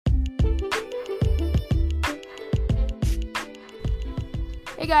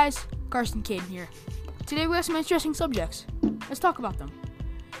Hey guys, Carson Caden here. Today we have some interesting subjects. Let's talk about them.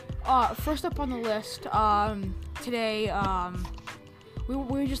 First up on the list, today,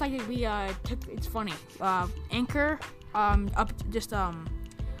 we just like we took. It's funny. Anchor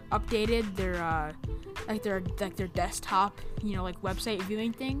updated their desktop, website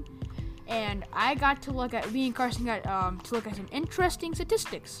viewing thing, and I got to look at. Me and Carson got to look at some interesting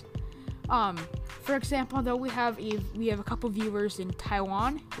statistics. For example, though, we have a couple viewers in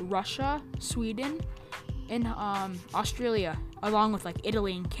Taiwan, Russia, Sweden, and Australia, along with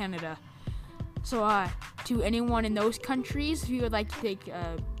Italy and Canada. So to anyone in those countries, we would like to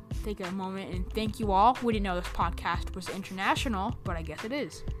take a moment and thank you all. We didn't know this podcast was international, but I guess it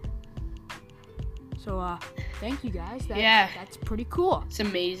is. So thank you guys. That's pretty cool. It's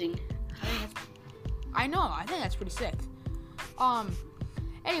amazing. I think that's pretty sick.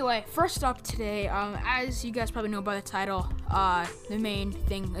 Anyway, first up today, as you guys probably know by the title, the main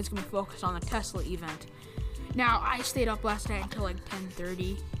thing is going to focus on the Tesla event. Now, I stayed up last night until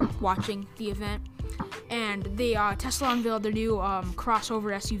 10:30 watching the event, and Tesla unveiled their new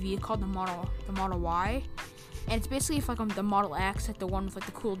crossover SUV called the Model Y, and it's basically the Model X, the one with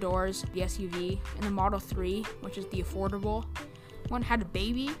the cool doors, the SUV, and the Model 3, which is the affordable one, had a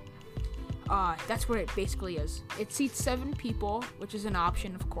baby. That's what it basically is. It seats 7 people, which is an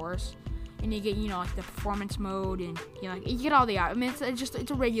option, of course. And you get, the performance mode, and you get all the. I mean,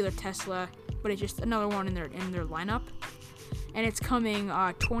 it's a regular Tesla, but it's just another one in their lineup. And it's coming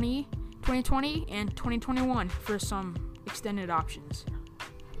 2020 and 2021 for some extended options.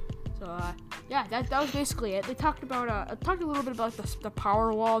 So that was basically it. They talked about talked a little bit about the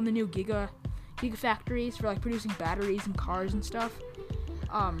Powerwall and the new gigafactories for producing batteries and cars and stuff.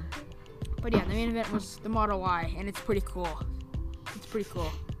 But yeah, the main event was the Model Y, and it's pretty cool.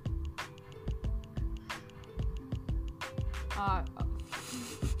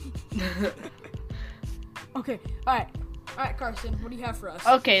 Okay, alright, Carson, what do you have for us?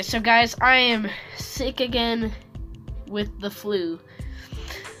 Okay, so guys, I am sick again with the flu.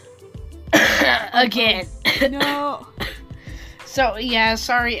 Again. No. So, yeah,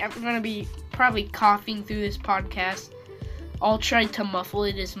 sorry, I'm gonna be probably coughing through this podcast. I'll try to muffle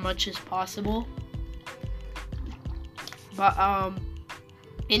it as much as possible. But,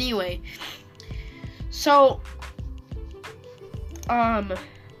 anyway. So,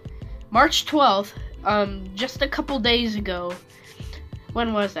 March 12th, just a couple days ago.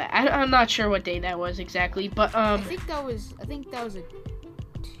 When was that? I'm not sure what day that was exactly, but, I think that was a Tuesday.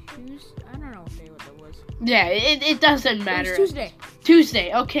 I don't know what day that was. Yeah, it doesn't matter. It was Tuesday.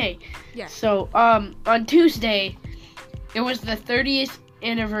 Tuesday, okay. Yeah. So, on Tuesday, it was the 30th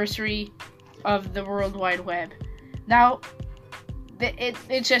anniversary of the World Wide Web. Now,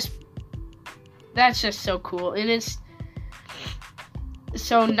 that's just so cool. And it's,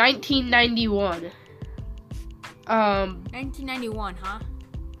 so 1991. 1991, huh?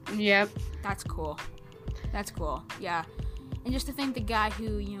 Yep. That's cool. Yeah. And just to think the guy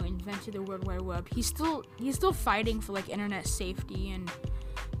who, invented the World Wide Web, he's still fighting for internet safety and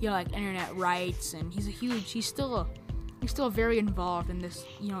internet rights, and he's still very involved in this,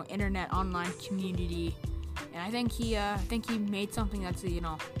 internet online community, and I think he made something that's,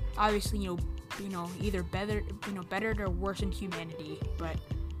 obviously, either bettered or worsened humanity, but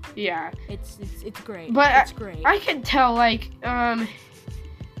yeah, it's great. But it's great. I could tell,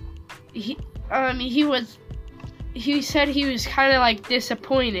 he said he was kind of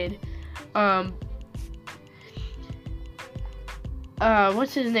disappointed.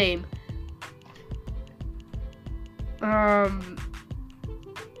 What's his name? I'm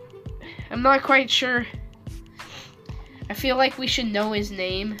not quite sure. I feel like we should know his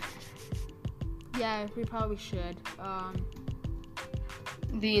name. Yeah, we probably should.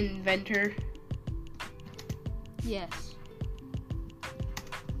 The inventor. Yes.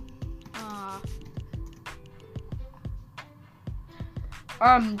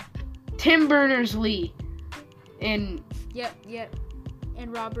 Tim Berners-Lee. And Yep.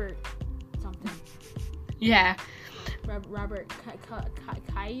 And Robert something. Yeah. Robert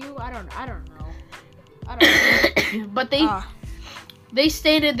Caillou? I don't know. But they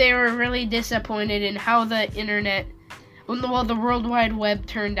stated they were really disappointed in how the internet, the World Wide Web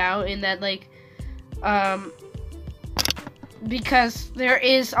turned out, in that because there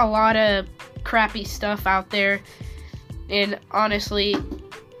is a lot of crappy stuff out there, and honestly,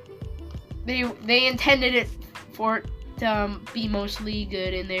 they intended it for it to be mostly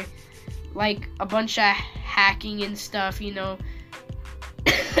good, and they're a bunch of hacking and stuff,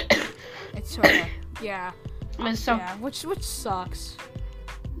 It's sort of, yeah. And so, yeah, which sucks.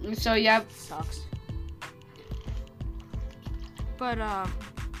 So yeah, Sucks.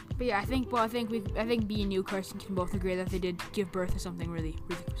 yeah, I think me and you, Carson, can both agree that they did give birth to something really,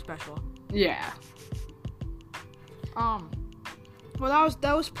 really special. Yeah. Well,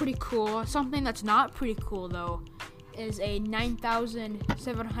 that was pretty cool. Something that's not pretty cool though is a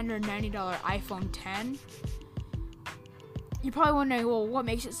 $9,790 iPhone 10. You're probably wondering, well, what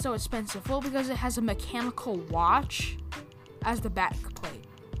makes it so expensive? Well, because it has a mechanical watch as the back plate.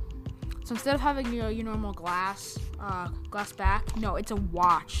 So instead of having your normal glass back, no, it's a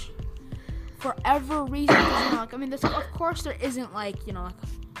watch. For every reason, of course there isn't like a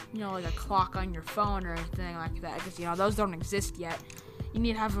clock on your phone or anything like that, because those don't exist yet. You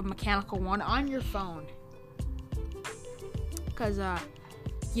need to have a mechanical one on your phone, because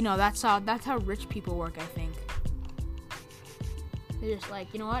that's how rich people work. I think they're just like,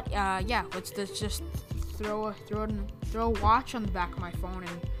 let's just throw a watch on the back of my phone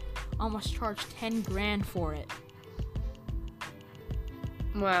and almost charge $10,000 for it.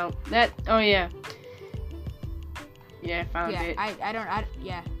 Well, I found it. I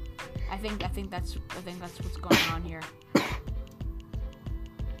think that's what's going on here.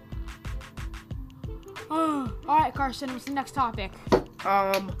 Oh, all right, Carson, what's the next topic?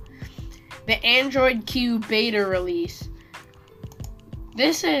 The Android Q beta release.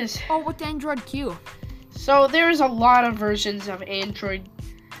 This is... Oh, what's Android Q? So there's a lot of versions of Android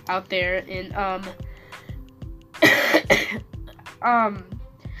out there, and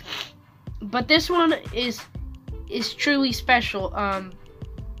but this one is truly special.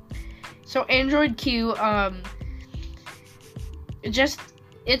 So Android Q, it's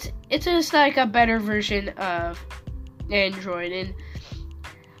just like a better version of Android, and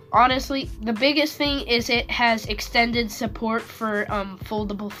honestly, the biggest thing is it has extended support for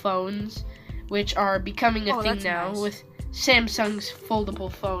foldable phones, which are becoming a thing now, nice, with Samsung's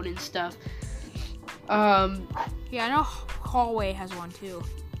foldable phone and stuff. Yeah, I know Huawei has one too.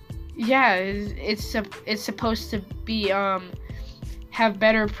 Yeah, it's supposed to be have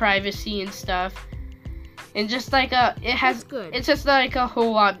better privacy and stuff, and just like it's just like a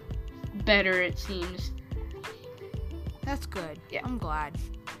whole lot better, it seems. That's good. Yeah, I'm glad.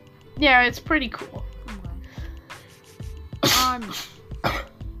 Yeah, it's pretty cool. I'm glad.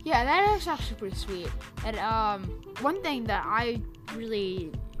 Yeah, that is actually pretty sweet. And one thing that I'm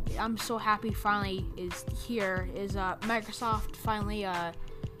so happy finally is here is Microsoft finally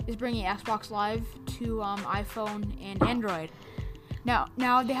is bringing Xbox Live to iPhone and Android. Now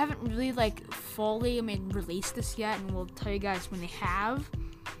they haven't really fully released this yet, and we'll tell you guys when they have.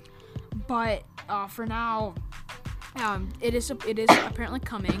 But for now, it is apparently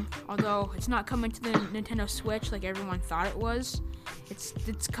coming. Although it's not coming to the Nintendo Switch like everyone thought it was.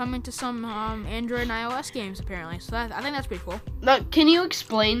 It's coming to some Android and iOS games apparently. So I think that's pretty cool. Now, can you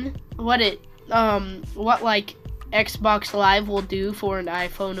explain what Xbox Live will do for an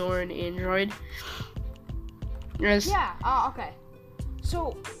iPhone or an Android? Yes. Yeah. Okay.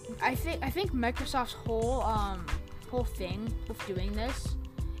 So I think Microsoft's whole thing with doing this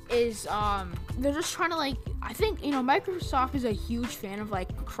is they're just trying to I think Microsoft is a huge fan of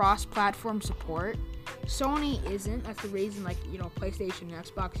cross-platform support. Sony isn't. That's the reason PlayStation and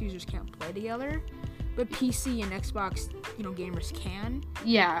Xbox users can't play together, but PC and Xbox gamers can.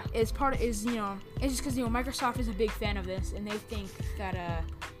 Yeah. It's just because Microsoft is a big fan of this, and they think that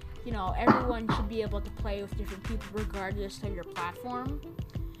everyone should be able to play with different people regardless of your platform.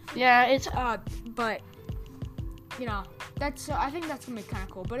 Yeah, it's but that's I think that's gonna be kind of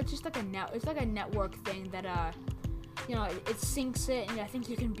cool. But it's just like a network thing that it syncs it, and I think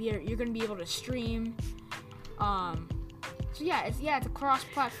you're gonna be able to stream. So yeah, it's a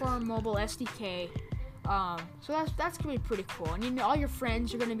cross-platform mobile SDK. So that's gonna be pretty cool, and all your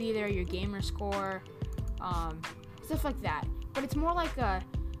friends are gonna be there, your gamer score, stuff like that. But it's more like a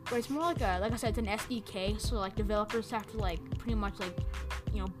like I said, it's an SDK. So developers have to pretty much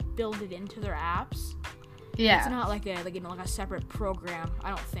build it into their apps. Yeah. It's not like a separate program, I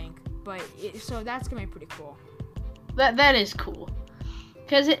don't think. But so that's gonna be pretty cool. That is cool,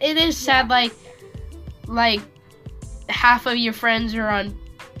 because it is sad. Like half of your friends are on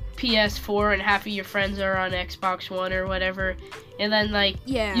PS4 and half of your friends are on Xbox One or whatever, and then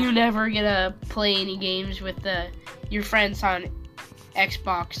you never get to play any games with your friends on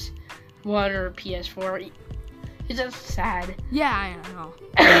Xbox One or PS4. It's just sad. Yeah, I know.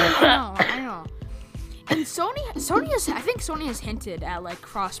 I know. And Sony has hinted at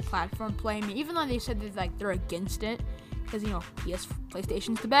cross-platform play. Even though they said that they're against it, because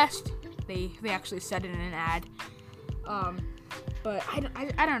PlayStation's the best. They actually said it in an ad. But I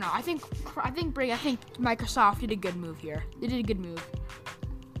don't know. I think Microsoft did a good move here. They did a good move.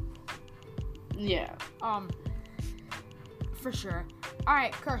 Yeah. for sure. All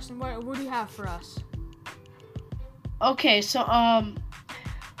right, Carson, what do you have for us? Okay, so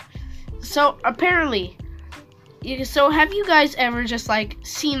apparently, so have you guys ever just like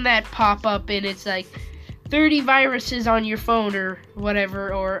seen that pop up and it's like 30 viruses on your phone or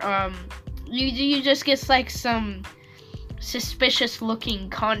whatever, or you just get like some suspicious looking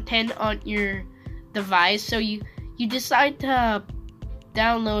content on your device, so you decide to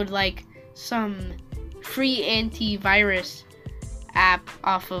download like some free antivirus app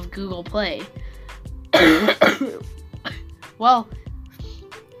off of Google Play. Well,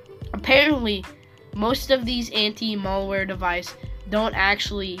 apparently most of these anti-malware devices don't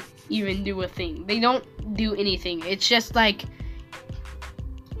actually even do a thing. They don't do anything. It's just like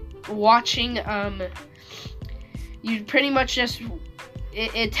watching you pretty much just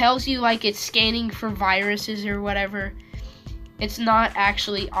it tells you like it's scanning for viruses or whatever. It's not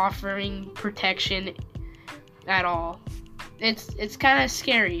actually offering protection at all. It's kind of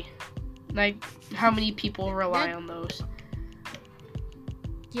scary, like how many people rely on those.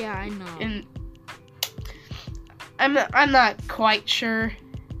 Yeah, I know. And I'm not quite sure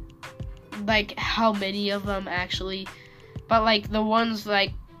like how many of them actually, but like the ones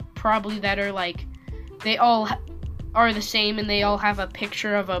like probably that are like they all are the same and they all have a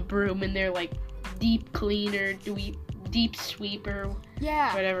picture of a broom and they're like deep cleaner, deep sweeper,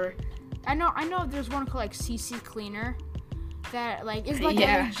 yeah, whatever. I know there's one called like CC Cleaner that like is like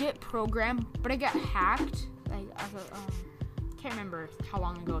a legit program, but it got hacked. Like can't remember how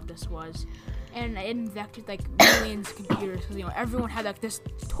long ago this was, and it infected like millions of computers because everyone had like this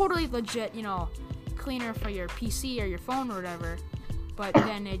totally legit cleaner for your PC or your phone or whatever. But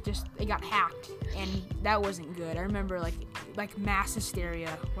then it got hacked, and that wasn't good. I remember like mass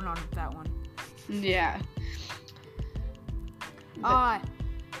hysteria went on with that one. Yeah.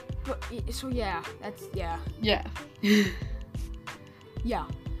 So yeah, that's yeah. Yeah. Yeah.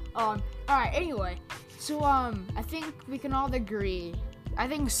 Alright, anyway. So I think we can all agree. I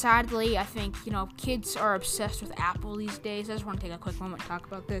think sadly, kids are obsessed with Apple these days. I just want to take a quick moment to talk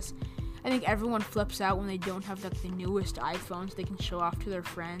about this. I think everyone flips out when they don't have like the newest iPhones they can show off to their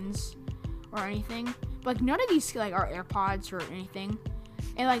friends or anything. But like none of these like are AirPods or anything.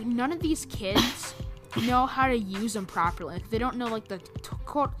 And like none of these kids know how to use them properly. Like they don't know like the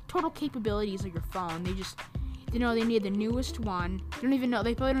total capabilities of your phone. They just they need the newest one. They probably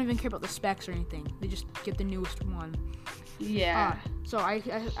don't even care about the specs or anything. They just get the newest one. Yeah. So I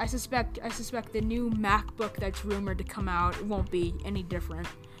suspect the new MacBook that's rumored to come out won't be any different.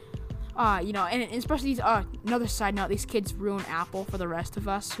 And especially these another side note, these kids ruin Apple for the rest of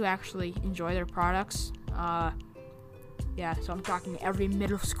us who actually enjoy their products. Yeah, so I'm talking to every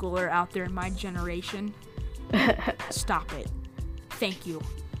middle schooler out there in my generation. Stop it. Thank you.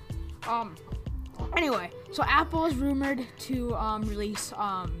 Anyway, so Apple is rumored to release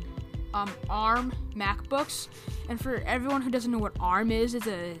ARM MacBooks, and for everyone who doesn't know what ARM is, it's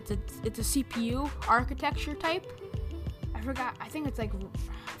a CPU architecture type. I forgot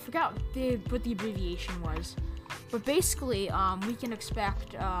what the abbreviation was, but basically we can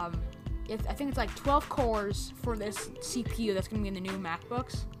expect I think it's like 12 cores for this CPU that's going to be in the new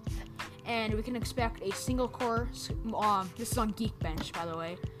MacBooks, and we can expect a single core. This is on Geekbench, by the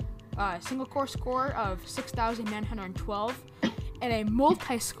way. Single core score of 6,912, and a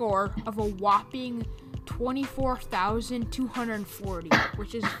multi-score of a whopping 24,240,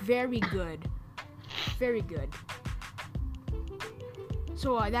 which is very good. Very good.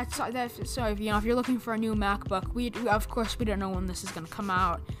 So that's so if you're looking for a new MacBook, we of course we don't know when this is gonna come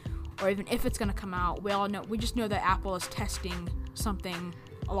out, or even if it's gonna come out. We just know that Apple is testing something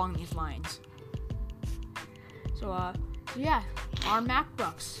along these lines. So yeah, our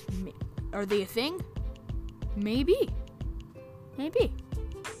MacBooks, are they a thing? Maybe. All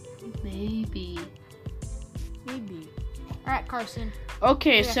right, Carson.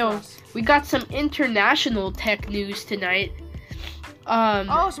 Okay, so we got some international tech news tonight.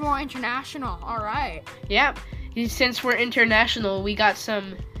 Some more international. All right. Yep. Since we're international, we got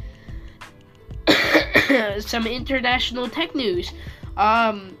some some international tech news.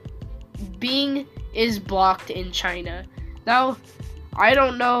 Bing is blocked in China. Now, I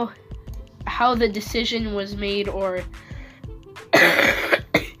don't know how the decision was made or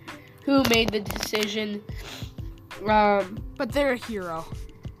who made the decision. But they're a hero.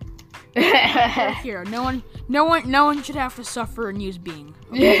 They're a hero. No one should have to suffer and use Bing.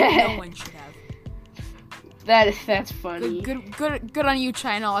 Okay? No one should have. That's funny. Good on you,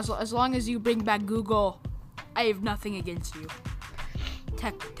 China. As long as you bring back Google, I have nothing against you.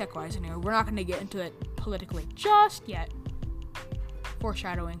 Tech wise, anyway. We're not gonna get into it politically just yet.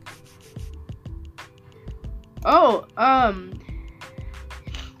 Foreshadowing. Oh, I'm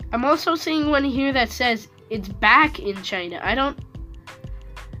also seeing one here that says it's back in China. I don't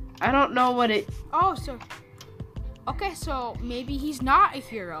know what it. Oh, so okay, so maybe he's not a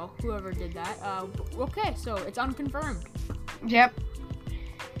hero. Whoever did that. Okay, so it's unconfirmed. Yep.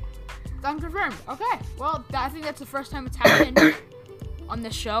 It's unconfirmed. Okay, well, I think that's the first time it's happened on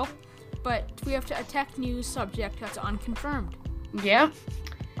this show. But we have a tech news subject that's unconfirmed. Yep.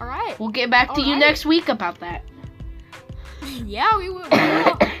 All right. We'll get back to you next week about that. Yeah, we will.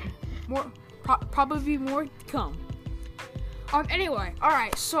 More, probably more to come. Anyway, all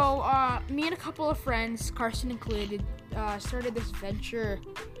right. So, me and a couple of friends, Carson included, started this venture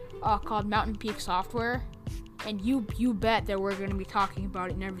called Mountain Peak Software, and you bet that we're going to be talking about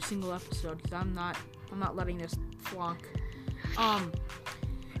it in every single episode because I'm not letting this flunk.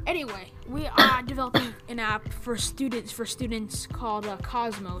 Anyway, we are developing an app for students called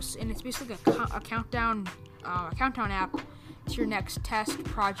Cosmos, and it's basically a countdown app to your next test,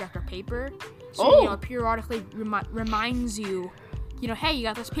 project, or paper. So it periodically reminds you, hey, you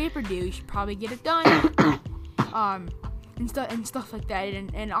got this paper due. You should probably get it done. And stuff like that.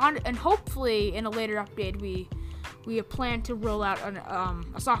 And hopefully in a later update we plan to roll out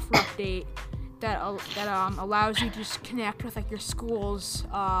a software update that allows you to just connect with like your school's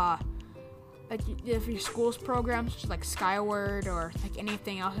your school's programs, such as like Skyward or like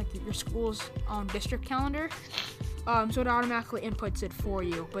anything else, like your school's district calendar. So it automatically inputs it for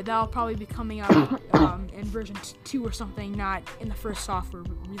you, but that'll probably be coming out in version 2 or something, not in the first software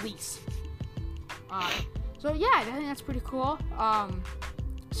release. So yeah, I think that's pretty cool.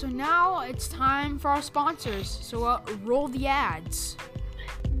 So now it's time for our sponsors. So roll the ads.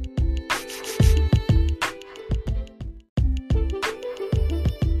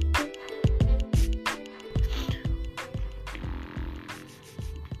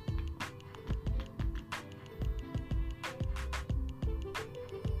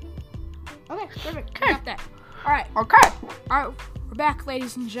 Okay, perfect. Okay. Got that. All right. Okay. All right, we're back,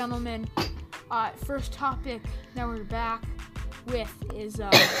 ladies and gentlemen. First topic that we're back with is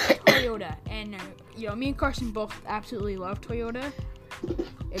Toyota, and me and Carson both absolutely love Toyota.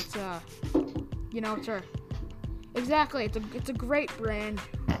 It's it's a great brand.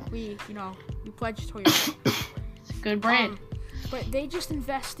 We pledge Toyota. It's a good brand. But they just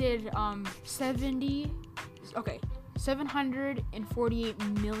invested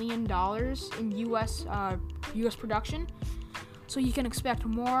 $748 million in U.S. production. So you can expect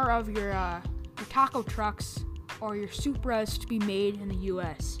more of your taco trucks or your Supras to be made in the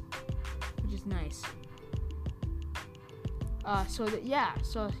U.S., which is nice. It's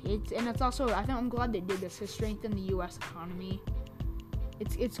also, I'm glad they did this to strengthen the U.S. economy.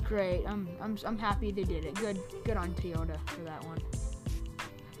 It's great. I'm happy they did it. Good on Toyota for that one.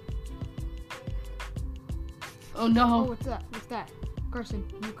 Oh no. Oh, what's that? Carson,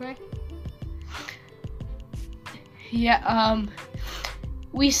 you okay? Yeah,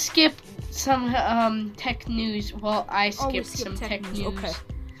 we skipped some tech news. Well, I skipped some tech news. Okay.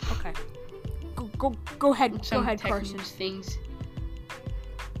 Go ahead. Some go ahead, tech Carson. news things.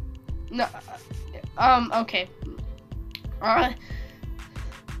 No. Okay.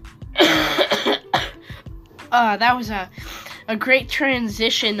 That was a great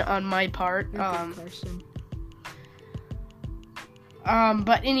transition on my part. You're good, Carson.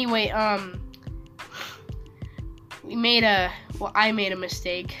 But anyway, I made a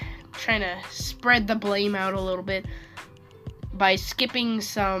mistake trying to spread the blame out a little bit by skipping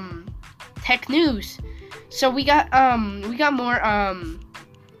some tech news. So we got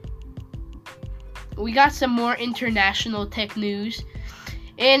some more international tech news,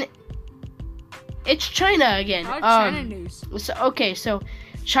 and it's China again. China news. So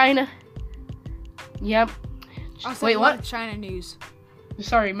China. Yep. Wait, what? China news.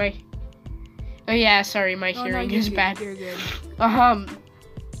 Sorry, my hearing is bad. You're good.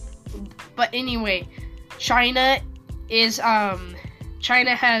 But anyway, China has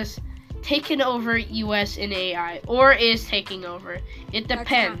taken over US in AI, or is taking over. It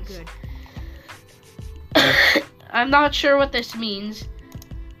depends. That's not good. I'm not sure what this means.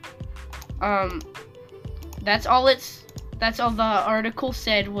 That's all the article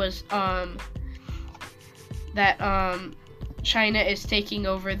said was that China is taking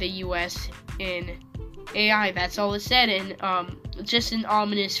over the US in AI. That's all it said, and just an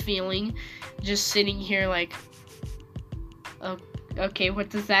ominous feeling, just sitting here like, okay, what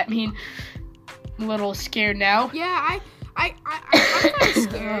does that mean? I'm a little scared now. Yeah, I'm kind of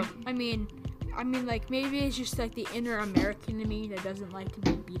scared. I mean, like, maybe it's just like the inner American in me that doesn't like to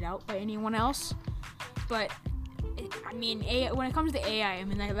be beat out by anyone else. But when it comes to AI, I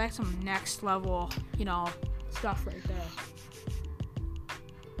mean, that's some next level, stuff right there.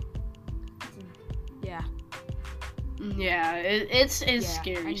 Yeah. Yeah, it's Yeah, I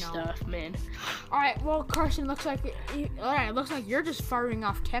scary know. stuff, man. All right. Well, Carson, looks like you're just firing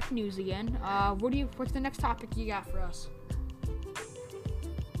off tech news again. What's the next topic you got for us?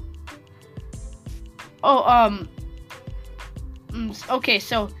 Oh, okay,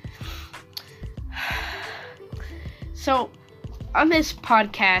 so on this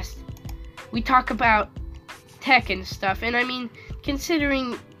podcast, we talk about tech and stuff, and I mean,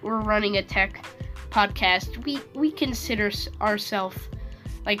 considering we're running a tech podcast, we consider ourselves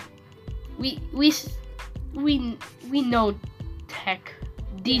like we know tech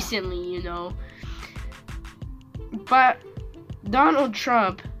decently, you know. But Donald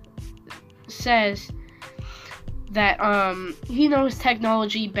Trump says that he knows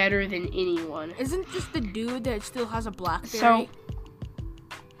technology better than anyone. Isn't this the dude that still has a BlackBerry? So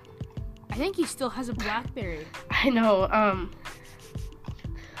I think he still has a BlackBerry. I know.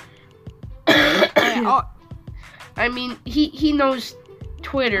 Oh, I mean, he knows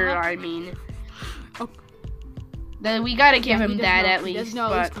Twitter. I mean, that we gotta give him that at least. He does know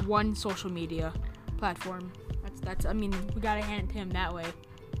but at least one social media platform. That's. I mean, we gotta hand it to him that way.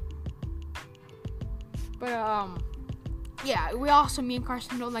 But yeah, me and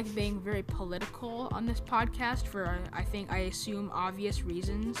Carson don't like being very political on this podcast for I assume obvious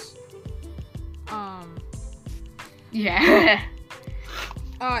reasons. Yeah.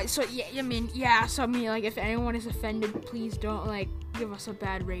 So like if anyone is offended, please don't like give us a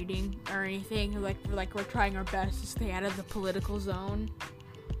bad rating or anything. Like we're trying our best to stay out of the political zone.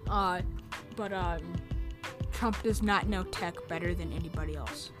 But Trump does not know tech better than anybody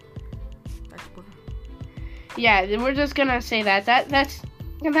else. Yeah, we're just gonna say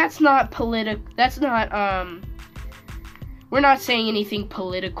that's not political. That's not we're not saying anything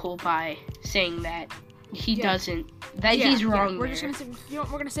political by saying that he doesn't. That he's wrong. We're just gonna say, we're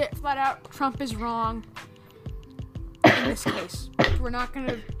gonna say it flat out. Trump is wrong in this case. We're not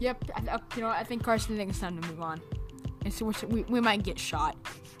gonna. Yep. I think Carson thinks it's time to move on. And so we might get shot.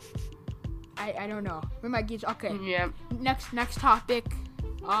 I don't know. We might get okay. Yeah. Next topic.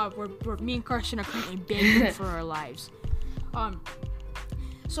 We're me and Carson are currently begging for our lives.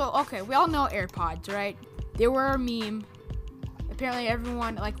 So okay, we all know AirPods, right? They were a meme. Apparently,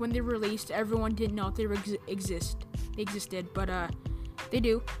 everyone when they released, everyone didn't know if they existed, but they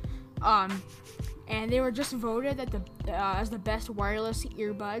do. And they were just voted as the best wireless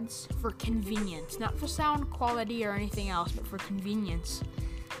earbuds for convenience, not for sound quality or anything else, but for convenience.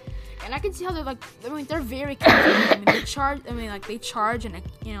 And I can see how they're they're very convenient. They charge in a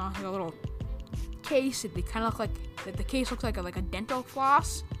a little case. They kind of look like the case looks like a dental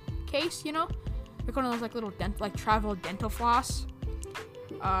floss case, like one of those little travel dental floss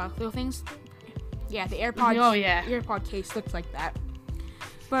little things. Yeah, the AirPods. Oh yeah. AirPod case looks like that.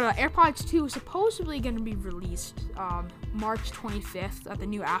 But AirPods 2 is supposedly going to be released March 25th at the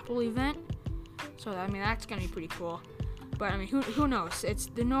new Apple event. So that's going to be pretty cool. But who knows?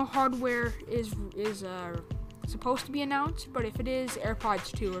 No hardware is supposed to be announced, but if it is,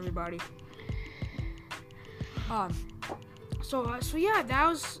 AirPods 2, everybody. So yeah, that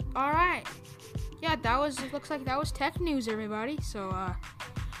was all right. Yeah, it looks like that was tech news, everybody. So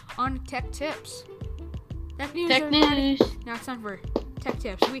on to tech tips. Tech news. Now it's time for tech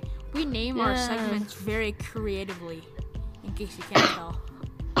tips. We name our segments very creatively, in case you can't tell.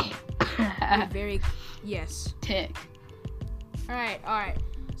 Yes. Tech. All right.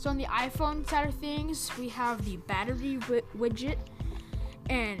 So on the iPhone side of things, we have the battery widget,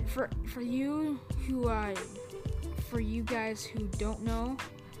 and for you guys who don't know,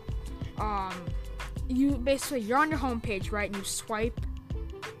 you're on your home page, right? And you swipe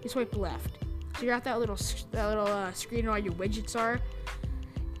left. So you're at that little screen where all your widgets are.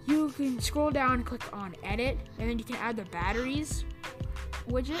 You can scroll down and click on edit, and then you can add the batteries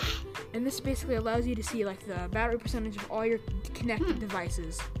widget, and this basically allows you to see the battery percentage of all your connected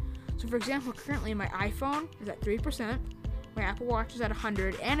devices. So for example, currently my iPhone is at 3%, my Apple Watch is at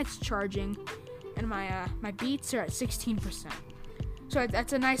 100 and it's charging, and my Beats are at 16%. So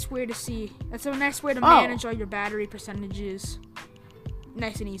that's a nice way to see. That's a nice way to manage all your battery percentages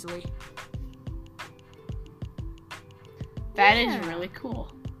nice and easily. That is really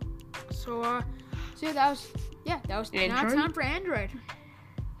cool. So that was now it's time for Android.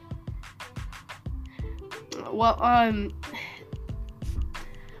 Well,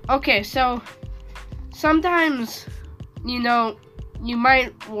 okay, so sometimes, you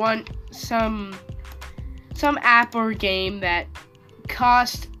might want some app or game that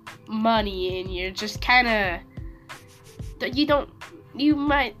cost money, and you're just kind of, you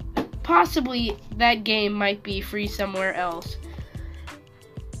might possibly that game might be free somewhere else.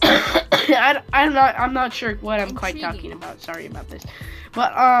 I'm not sure what I'm quite talking about. Sorry about this,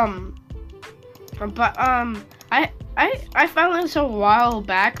 but I found this a while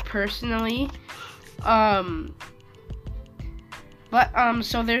back personally. So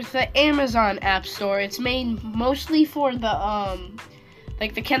there's the Amazon App Store. It's made mostly for the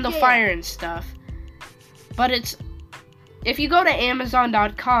like the Kindle Fire and stuff. But if you go to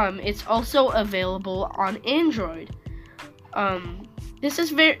Amazon.com, it's also available on Android. This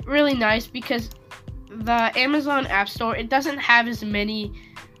is really nice because the Amazon App Store, it doesn't have as many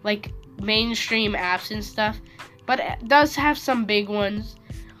like mainstream apps and stuff, but it does have some big ones.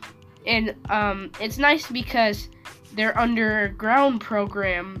 And it's nice because their underground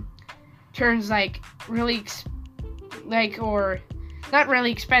program turns like really or not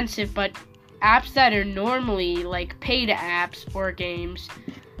really expensive, but apps that are normally like paid apps or games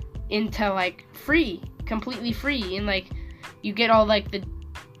into like free, completely free, and like you get all like the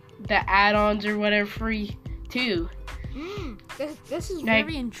add-ons or whatever free too. This is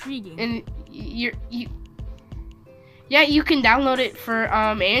very intriguing. And you can download it for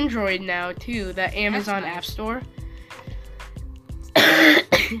Android now too, the Amazon App Store.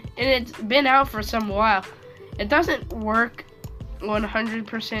 And it's been out for some while. It doesn't work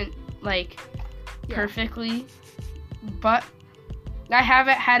 100% like perfectly, but I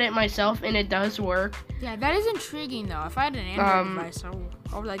haven't had it myself and it does work. Yeah, that is intriguing though. If I had an Android device,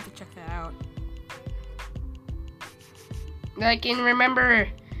 I would like to check that out. Like, and remember,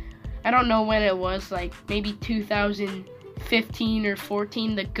 I don't know when it was, like maybe 2015 or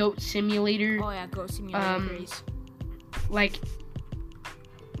 14, the Goat Simulator. Oh yeah, Goat Simulator craze. Like,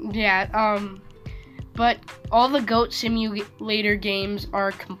 yeah, but all the Goat Simulator games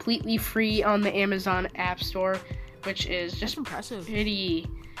are completely free on the Amazon App Store, which is just impressive. Pretty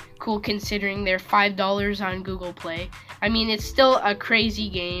cool considering they're $5 on Google Play. I mean, it's still a crazy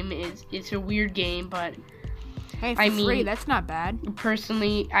game. It's a weird game, but hey, for free, that's not bad.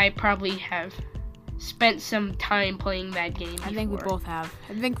 Personally, I probably have spent some time playing that game before. I think we both have.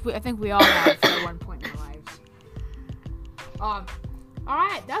 I think we all have at one point in our lives. All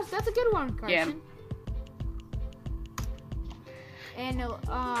right, that's a good one, Carson. Yeah. And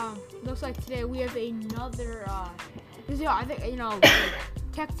looks like today we have another. Cause I think like,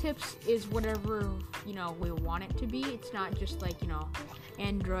 tech tips is whatever we want it to be. It's not just like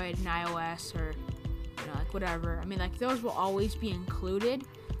Android and iOS or like whatever. I mean, like those will always be included,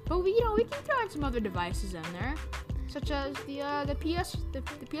 but we can throw in some other devices in there, such as the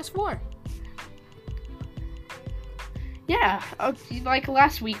PS4. Yeah, like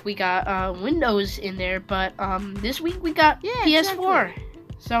last week we got Windows in there, but this week we got PS4. Exactly.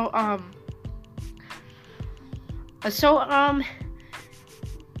 So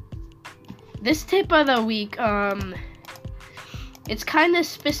this tip of the week, it's kind of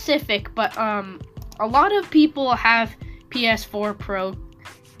specific, but a lot of people have PS4 Pro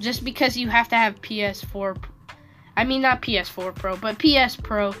just because you have to have PS4. I mean, not PS4 Pro, but PS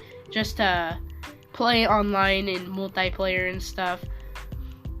Pro just to play online and multiplayer and stuff.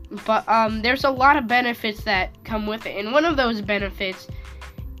 But there's a lot of benefits that come with it, and one of those benefits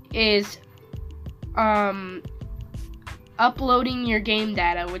is uploading your game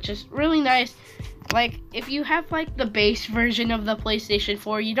data, which is really nice. Like, if you have like the base version of the PlayStation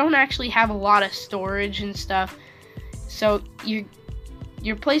 4, you don't actually have a lot of storage and stuff, so your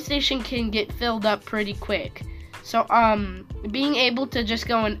PlayStation can get filled up pretty quick. So being able to just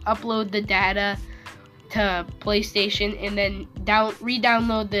go and upload the data to PlayStation and then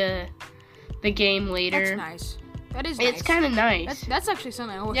re-download the game later. That's nice. That is nice. It's kind of nice. That's actually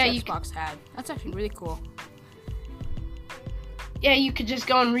something I wish Xbox had. That's actually really cool. Yeah, you could just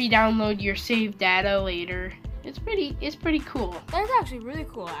go and re-download your saved data later. It's pretty cool. That's actually really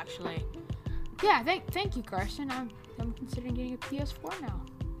cool, actually. Yeah, thank you, Carson. I'm considering getting a PS4 now.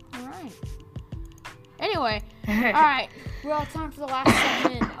 All right. Anyway, all right. Well, time for the last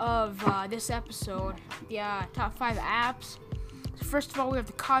segment of this episode. The top 5 apps. So first of all, we have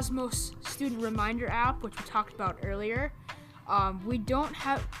the Cosmos Student Reminder app, which we talked about earlier. We don't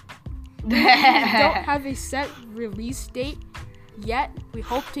have a set release date yet. We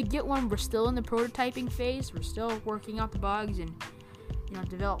hope to get one. We're still in the prototyping phase. We're still working out the bugs and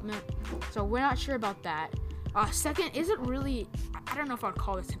development. So we're not sure about that. Second, isn't really, I don't know if I'd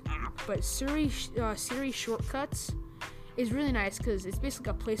call this an app, but Siri Shortcuts is really nice because it's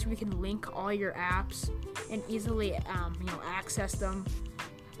basically a place where you can link all your apps and easily access them.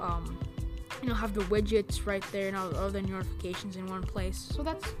 Have the widgets right there and all the notifications in one place. So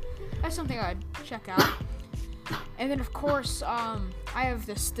that's something I'd check out. And then of course, I have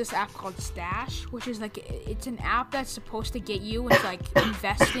this app called Stash, which is like it's an app that's supposed to get you into like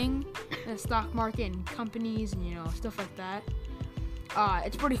investing in the stock market and companies and stuff like that.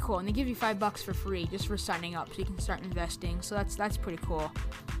 It's pretty cool, and they give you $5 for free just for signing up, so you can start investing. So that's pretty cool.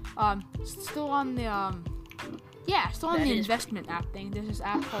 Still on the investment app thing. There's this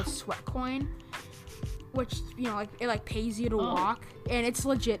app called Sweatcoin, which it pays you to walk, and it's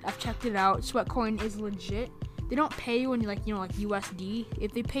legit. I've checked it out. Sweatcoin is legit. They don't pay you in like USD.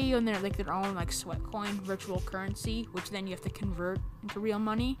 If they pay you in their own Sweatcoin virtual currency, which then you have to convert into real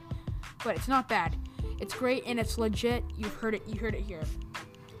money. But it's not bad. It's great and it's legit. You heard it here.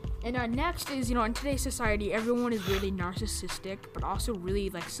 And next is, in today's society, everyone is really narcissistic, but also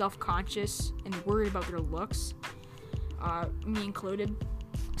really self-conscious and worried about their looks, me included.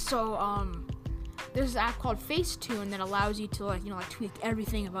 So there's an app called Facetune that allows you to tweak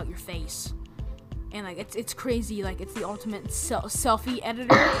everything about your face, and it's crazy. It's the ultimate selfie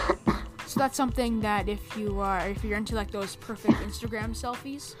editor. So that's something that if you're into those perfect Instagram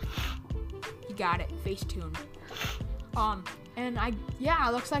selfies, you got it, Facetune. And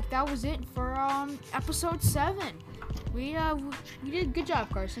looks like that was it for episode 7. We did a good job,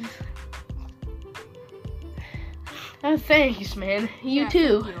 Carson. Oh, thanks, man. You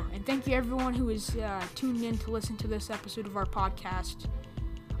too. Thank you. And thank you everyone who is tuned in to listen to this episode of our podcast.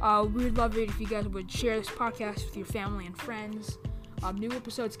 We would love it if you guys would share this podcast with your family and friends. New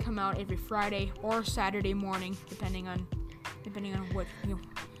episodes come out every Friday or Saturday morning, depending on what's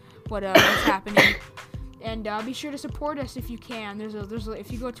happening. And be sure to support us if you can.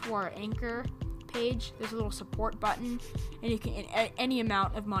 If you go to our Anchor page, there's a little support button, and you can any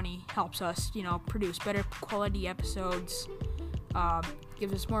amount of money helps us, produce better quality episodes.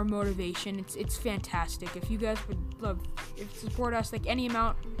 Gives us more motivation. It's fantastic. If you guys would support us, any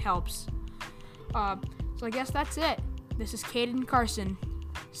amount helps. So I guess that's it. This is Caden Carson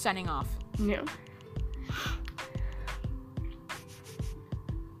signing off. Yeah.